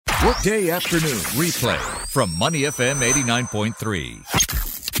Workday afternoon replay from Money FM 89.3.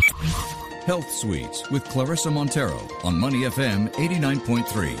 Health Suites with Clarissa Montero on Money FM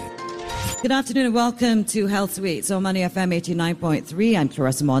 89.3. Good afternoon and welcome to Health Suites on Money FM 89.3. I'm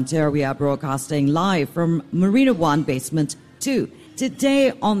Clarissa Montero. We are broadcasting live from Marina 1 Basement 2.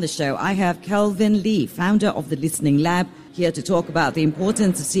 Today on the show, I have Kelvin Lee, founder of the Listening Lab, here to talk about the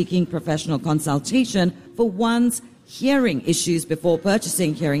importance of seeking professional consultation for one's hearing issues before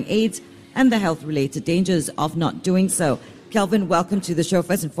purchasing hearing aids and the health-related dangers of not doing so. Kelvin, welcome to the show.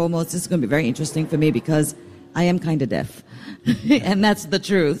 First and foremost, this is going to be very interesting for me because I am kind of deaf, and that's the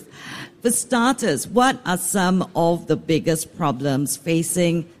truth. For starters, what are some of the biggest problems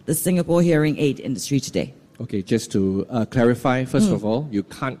facing the Singapore hearing aid industry today? Okay, just to clarify, first of all, you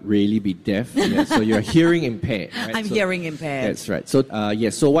can't really be deaf, so you're hearing impaired. Right? I'm hearing impaired. That's right. So,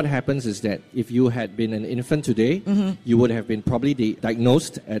 so what happens is that if you had been an infant today, you would have been probably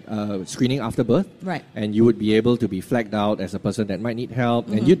diagnosed at screening after birth, right? And you would be able to be flagged out as a person that might need help,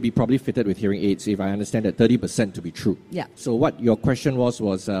 and you'd be probably fitted with hearing aids, if I understand that 30% to be true. Yeah. So what your question was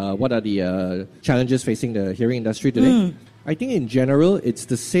what are the challenges facing the hearing industry today? I think in general, it's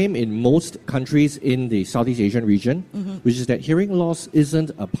the same in most countries in the Southeast Asian region, which is that hearing loss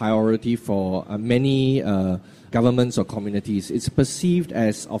isn't a priority for many governments or communities. It's perceived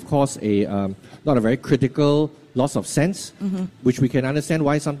as, of course, not a very critical loss of sense, which we can understand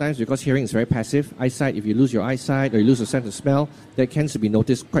why sometimes, because hearing is very passive. Eyesight, if you lose your eyesight or you lose the sense of smell, that tends to be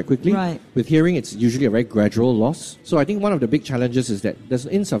noticed quite quickly. Right. With hearing, it's usually a very gradual loss. So I think one of the big challenges is that there's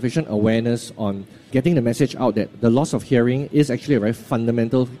insufficient awareness on getting the message out that the loss of hearing is actually a very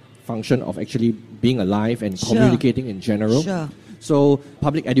fundamental function of actually being alive and communicating in general. Sure. So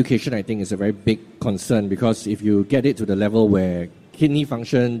public education, I think, is a very big concern, because if you get it to the level where kidney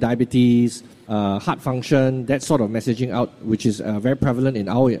function, diabetes, heart function, that sort of messaging out, which is very prevalent in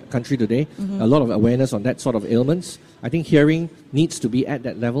our country today, a lot of awareness on that sort of ailments. I think hearing needs to be at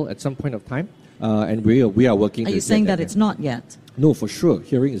that level at some point of time, and we are working. Are you saying that it's not yet? No, for sure.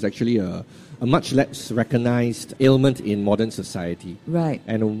 Hearing is actually a much less recognized ailment in modern society. Right.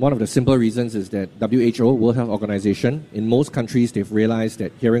 And one of the simple reasons is that WHO, World Health Organization, in most countries, they've realized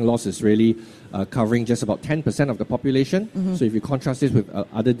that hearing loss is really covering just about 10% of the population. So if you contrast this with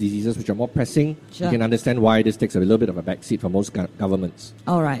other diseases which are more pressing, you can understand why this takes a little bit of a backseat for most governments.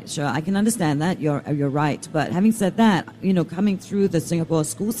 All right, sure. I can understand that. You're right. But having said that, coming through the Singapore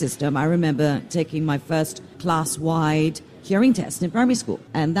school system, I remember taking my first class-wide hearing test in primary school,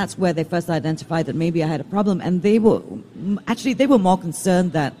 and that's where they first identified that maybe I had a problem, and they were more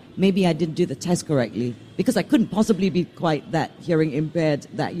concerned that maybe I didn't do the test correctly, because I couldn't possibly be quite that hearing impaired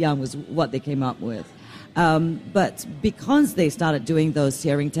that young, was what they came up with. But because they started doing those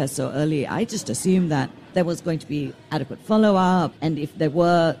hearing tests so early, I just assumed that there was going to be adequate follow-up, and if there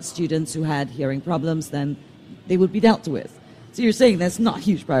were students who had hearing problems, then they would be dealt with. So you're saying that's not a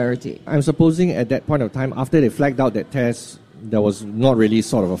huge priority? I'm supposing at that point of time, after they flagged out that test, there was not really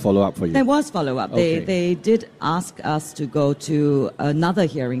sort of a follow-up for you. There was follow-up. Okay. They did ask us to go to another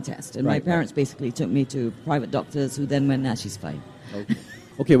hearing test, and my parents basically took me to private doctors who then went, she's fine.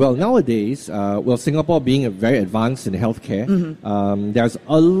 Okay, well, nowadays, Singapore being very advanced in healthcare, there's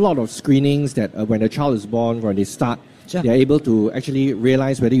a lot of screenings that when a child is born, when they start, they're able to actually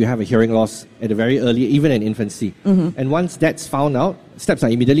realize whether you have a hearing loss at a very early, even in infancy. And once that's found out, steps are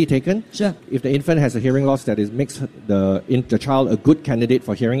immediately taken. Sure. If the infant has a hearing loss that makes the child a good candidate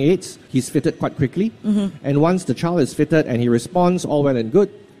for hearing aids, he's fitted quite quickly. And once the child is fitted and he responds, all well and good,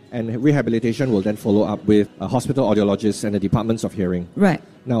 and rehabilitation will then follow up with a hospital audiologist and the departments of hearing. Right.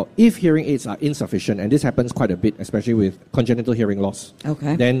 Now, if hearing aids are insufficient, and this happens quite a bit, especially with congenital hearing loss,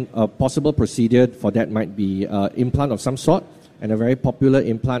 then a possible procedure for that might be implant of some sort, and a very popular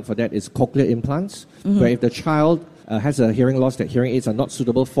implant for that is cochlear implants, where if the child has a hearing loss that hearing aids are not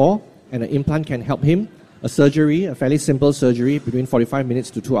suitable for, and an implant can help him, a fairly simple surgery, between 45 minutes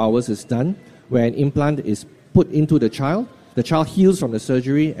to 2 hours is done, where an implant is put into the child. The child heals from the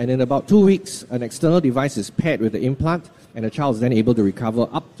surgery, and in about 2 weeks, an external device is paired with the implant, and the child is then able to recover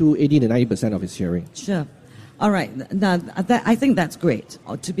up to 80 to 90% of his hearing. Sure. All right. Now, I think that's great.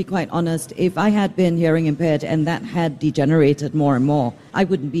 To be quite honest, if I had been hearing impaired and that had degenerated more and more, I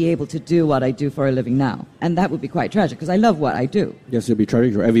wouldn't be able to do what I do for a living now. And that would be quite tragic, because I love what I do. Yes, it'll be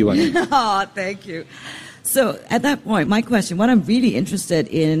tragic for everyone. Oh, thank you. So at that point, my question, what I'm really interested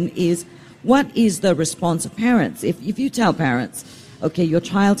in is, what is the response of parents? If you tell parents, okay, your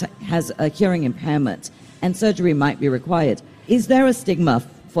child has a hearing impairment and surgery might be required, is there a stigma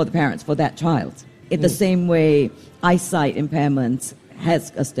for the parents for that child? In the same way eyesight impairment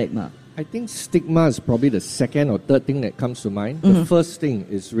has a stigma. I think stigma is probably the second or third thing that comes to mind. The first thing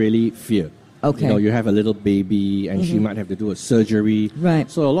is really fear. Okay. You know, you have a little baby and she might have to do a surgery.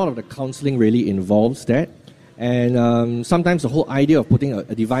 Right. So a lot of the counseling really involves that. And sometimes the whole idea of putting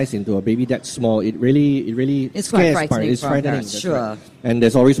a device into a baby that small, it really it's scares quite frightening. It's frightening. Sure. Right. And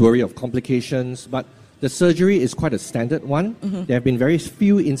there's always worry of complications. But the surgery is quite a standard one. There have been very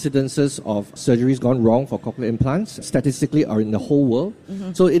few incidences of surgeries gone wrong for cochlear implants, statistically, or in the whole world.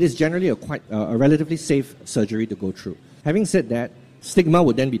 So it is generally a relatively safe surgery to go through. Having said that, stigma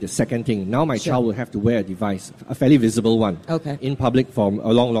would then be the second thing. Now my child will have to wear a device, a fairly visible one, in public for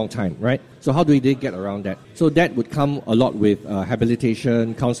a long, long time, right? So how do they get around that? So that would come a lot with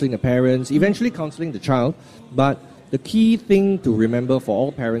habilitation, counseling the parents, eventually counseling the child. But the key thing to remember for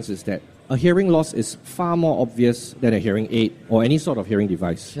all parents is that a hearing loss is far more obvious than a hearing aid or any sort of hearing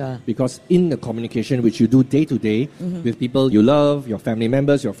device. Sure. Because in the communication which you do day to day with people you love, your family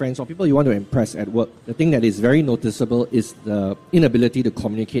members, your friends, or people you want to impress at work, the thing that is very noticeable is the inability to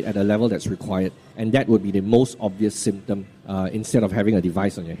communicate at a level that's required. And that would be the most obvious symptom instead of having a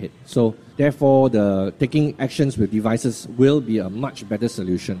device on your head. So therefore, the taking actions with devices will be a much better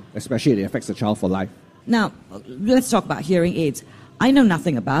solution, especially if it affects the child for life. Now, let's talk about hearing aids. I know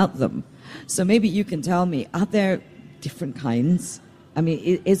nothing about them. So maybe you can tell me, are there different kinds? I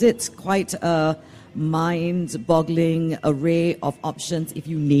mean, is it quite a mind-boggling array of options if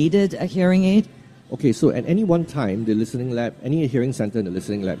you needed a hearing aid? Okay, so at any one time, the listening lab, any hearing center in the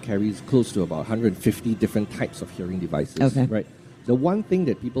listening lab carries close to about 150 different types of hearing devices. Okay. Right? The one thing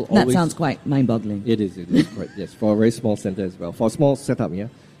that people always... That sounds quite mind-boggling. It is, right, yes, for a very small center as well. For a small setup, yeah.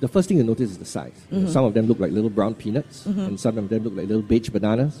 The first thing you notice is the size. Some of them look like little brown peanuts, and some of them look like little beige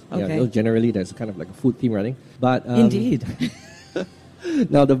bananas. Okay. Yeah, generally, there's kind of like a food theme running. But Indeed.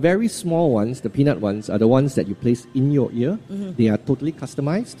 now, the very small ones, the peanut ones, are the ones that you place in your ear. They are totally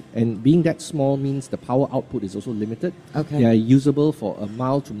customized, and being that small means the power output is also limited. Okay. They are usable for a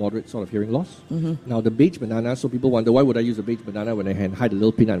mild to moderate sort of hearing loss. Now, the beige banana, so people wonder, why would I use a beige banana when I can hide a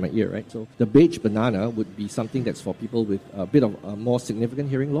little peanut in my ear, right? So the beige banana would be something that's for people with a bit of a more significant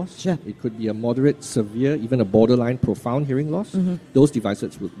hearing loss. Sure. It could be a moderate, severe, even a borderline profound hearing loss. Those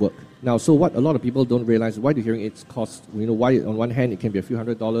devices would work. Now, so what a lot of people don't realize, why do hearing aids cost? You know, why on one hand it can be a few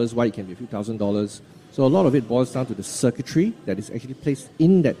 $100s, why it can be a few $1,000s. So a lot of it boils down to the circuitry that is actually placed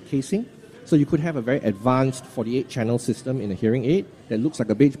in that casing. So you could have a very advanced 48-channel system in a hearing aid that looks like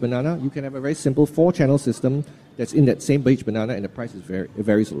a beige banana. You can have a very simple 4-channel system that's in that same beige banana, and the price is it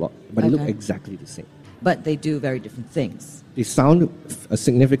varies a lot. But they look exactly the same. But they do very different things. They sound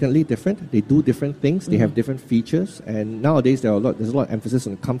significantly different. They do different things. They have different features. And nowadays there's a lot of emphasis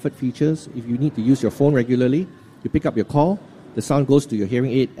on comfort features. If you need to use your phone regularly, you pick up your call, the sound goes to your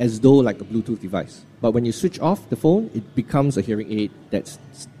hearing aid as though like a Bluetooth device. But when you switch off the phone, it becomes a hearing aid that's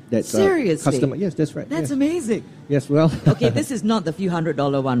seriously? custom. Yes, that's right. That's amazing. Yes, well... Okay, this is not the few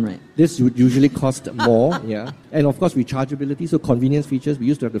 $100 one, right? This would usually cost more, yeah. And of course, rechargeability, so convenience features. We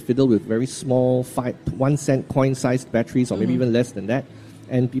used to have to fiddle with very small 1 cent coin-sized batteries, or maybe even less than that.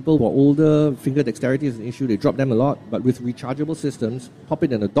 And people who are older, finger dexterity is an issue, they drop them a lot. But with rechargeable systems, pop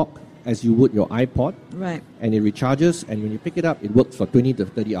it in a dock as you would your iPod. Right. And it recharges, and when you pick it up, it works for 20 to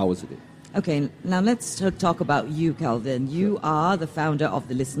 30 hours a day. Okay, now let's talk about you, Kelvin. You are the founder of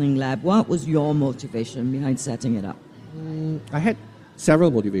the Listening Lab. What was your motivation behind setting it up? I had several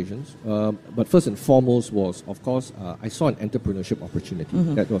motivations, but first and foremost was, of course, I saw an entrepreneurship opportunity.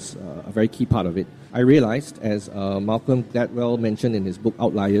 That was a very key part of it. I realized, as Malcolm Gladwell mentioned in his book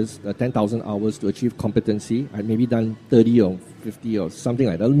Outliers, 10,000 hours to achieve competency. I'd maybe done 30 or 50 or something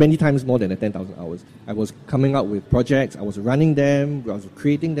like that, many times more than the 10,000 hours. I was coming up with projects, I was running them, I was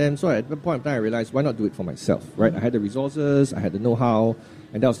creating them. So at that point in time, I realized, why not do it for myself, right? I had the resources, I had the know-how,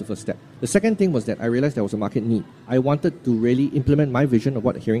 and that was the first step. The second thing was that I realized there was a market need. I wanted to really implement my vision of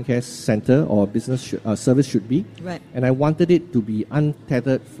what a hearing care center or business service should be. Right. And I wanted it to be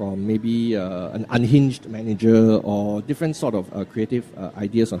untethered from maybe an unhinged manager or different sort of creative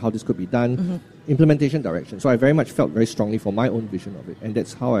ideas on how this could be done. Implementation direction. So I very much felt very strongly for my own vision of it. And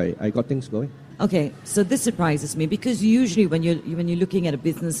that's how I got things going. Okay, so this surprises me because usually when you're looking at a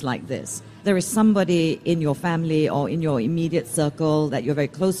business like this, there is somebody in your family or in your immediate circle that you're very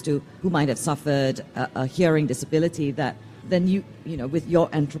close to who might have suffered a hearing disability that then you know, with your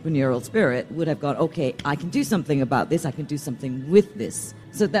entrepreneurial spirit would have gone, okay, I can do something about this, I can do something with this.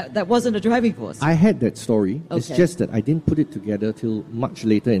 So that wasn't a driving force. I had that story. Okay. It's just that I didn't put it together till much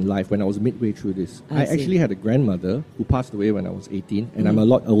later in life when I was midway through this. I see. actually had a grandmother who passed away when I was 18, and I'm a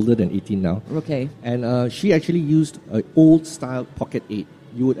lot older than 18 now. Okay. And she actually used an old-style pocket aid.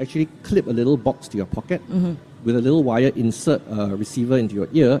 You would actually clip a little box to your pocket, with a little wire, insert a receiver into your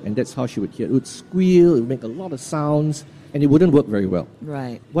ear, and that's how she would hear. It would squeal, it would make a lot of sounds, and it wouldn't work very well.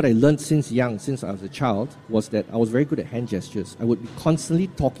 Right. What I learned since I was a child, was that I was very good at hand gestures. I would be constantly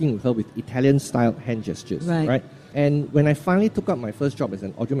talking with her with Italian-style hand gestures. Right? And when I finally took up my first job as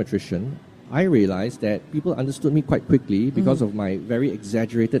an audiometrician, I realized that people understood me quite quickly because of my very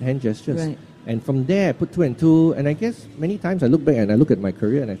exaggerated hand gestures. Right. And from there, I put two and two, and I guess many times I look back and I look at my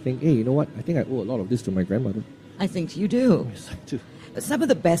career and I think, hey, you know what? I think I owe a lot of this to my grandmother. I think you do. Yes, I do. Some of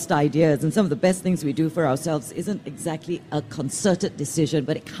the best ideas and some of the best things we do for ourselves isn't exactly a concerted decision,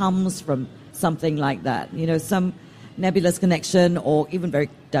 but it comes from something like that. You know, some nebulous connection or even very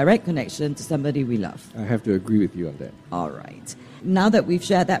direct connection to somebody we love. I have to agree with you on that. All right. Now that we've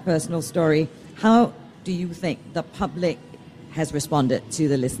shared that personal story, how do you think the public has responded to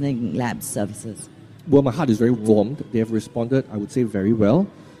the Listening Labs services? Well, my heart is very warmed. They have responded, I would say, very well.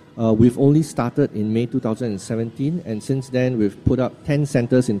 We've only started in May 2017, and since then we've put up 10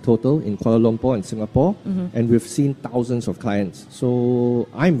 centers in total in Kuala Lumpur and Singapore, and we've seen thousands of clients. So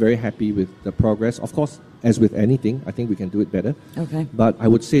I'm very happy with the progress. Of course, as with anything, I think we can do it better. Okay. But I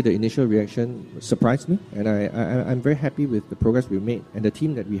would say the initial reaction surprised me, and I'm very happy with the progress we've made and the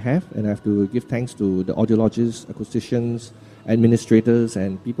team that we have, and I have to give thanks to the audiologists, acousticians, administrators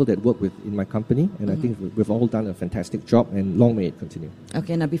and people that work with in my company, and I think we've all done a fantastic job, and long may it continue.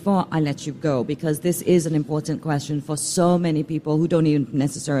 Okay, now before I let you go, because this is an important question for so many people who don't even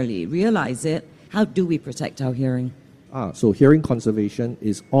necessarily realize it, how do we protect our hearing? So hearing conservation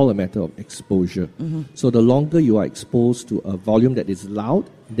is all a matter of exposure. So the longer you are exposed to a volume that is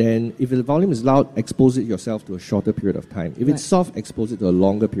loud, then if the volume is loud, expose it yourself to a shorter period of time. If it's soft, expose it to a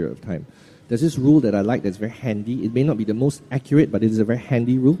longer period of time. There's this rule that I like that's very handy. It may not be the most accurate, but it is a very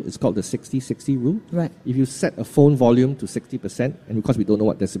handy rule. It's called the 60-60 rule. Right. If you set a phone volume to 60%, and because we don't know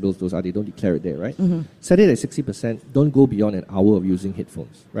what decibels those are, they don't declare it there, right? Set it at 60%, don't go beyond an hour of using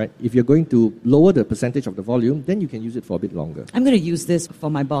headphones, right? If you're going to lower the percentage of the volume, then you can use it for a bit longer. I'm going to use this for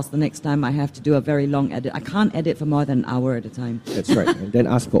my boss the next time I have to do a very long edit. I can't edit for more than an hour at a time. That's right. And then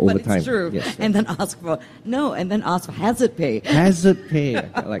ask for overtime. But it's true. Yes, right. And then ask for hazard pay. Hazard pay.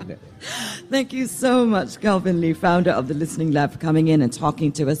 I like that. Thank you so much, Kelvin Lee, founder of the Listening Lab, for coming in and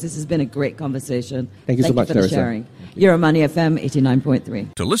talking to us. This has been a great conversation. Thank you so much, for the sharing. You're on Money FM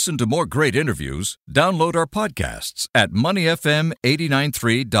 89.3. To listen to more great interviews, download our podcasts at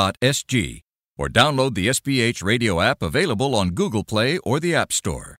moneyfm893.sg or download the SPH radio app available on Google Play or the App Store.